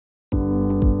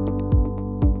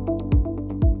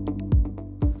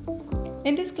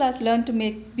In this class, learn to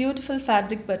make beautiful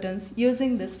fabric buttons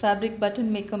using this fabric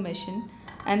button maker machine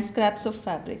and scraps of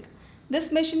fabric.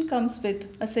 This machine comes with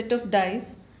a set of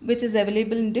dies which is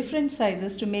available in different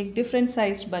sizes to make different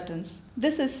sized buttons.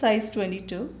 This is size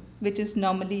 22, which is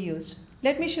normally used.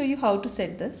 Let me show you how to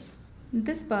set this.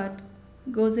 This part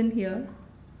goes in here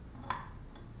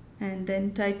and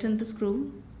then tighten the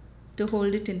screw to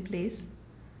hold it in place.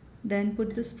 Then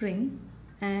put the spring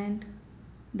and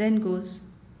then goes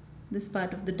this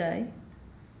part of the die.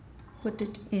 Put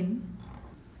it in.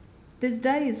 This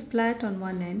die is flat on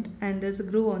one end and there's a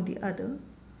groove on the other.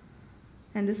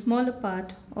 And the smaller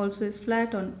part also is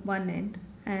flat on one end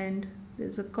and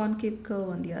there's a concave curve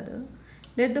on the other.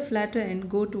 Let the flatter end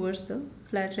go towards the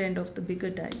flatter end of the bigger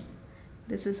die.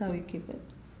 This is how you keep it.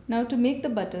 Now to make the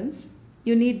buttons,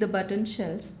 you need the button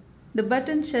shells. The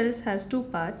button shells has two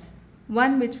parts,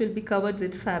 one which will be covered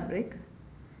with fabric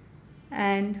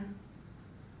and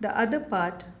the other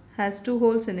part has two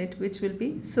holes in it which will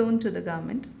be sewn to the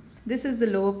garment. This is the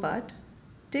lower part.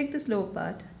 Take this lower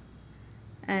part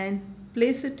and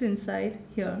place it inside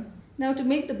here. Now to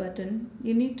make the button,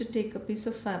 you need to take a piece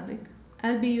of fabric.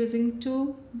 I'll be using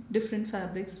two different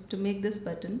fabrics to make this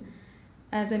button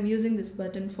as I'm using this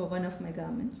button for one of my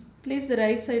garments. Place the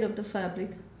right side of the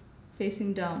fabric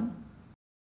facing down.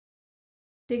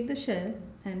 Take the shell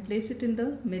and place it in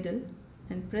the middle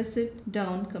and press it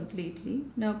down completely.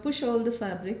 Now push all the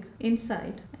fabric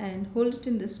inside and hold it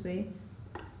in this way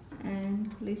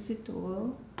and place it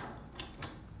over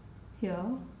here.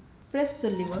 Press the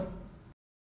lever.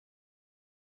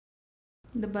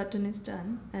 The button is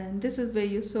done and this is where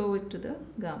you sew it to the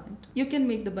garment. You can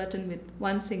make the button with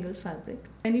one single fabric.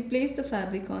 When you place the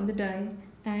fabric on the die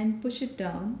and push it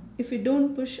down, if you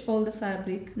don't push all the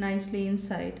fabric nicely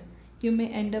inside, you may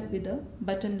end up with a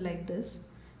button like this,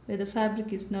 where the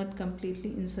fabric is not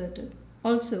completely inserted.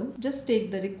 Also, just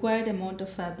take the required amount of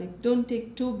fabric. Don't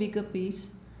take too big a piece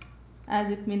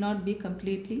as it may not be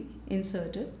completely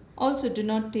inserted. Also, do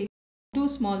not take too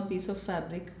small piece of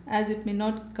fabric as it may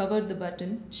not cover the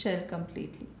button shell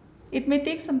completely. It may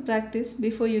take some practice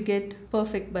before you get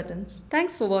perfect buttons.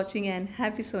 Thanks for watching and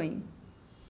happy sewing.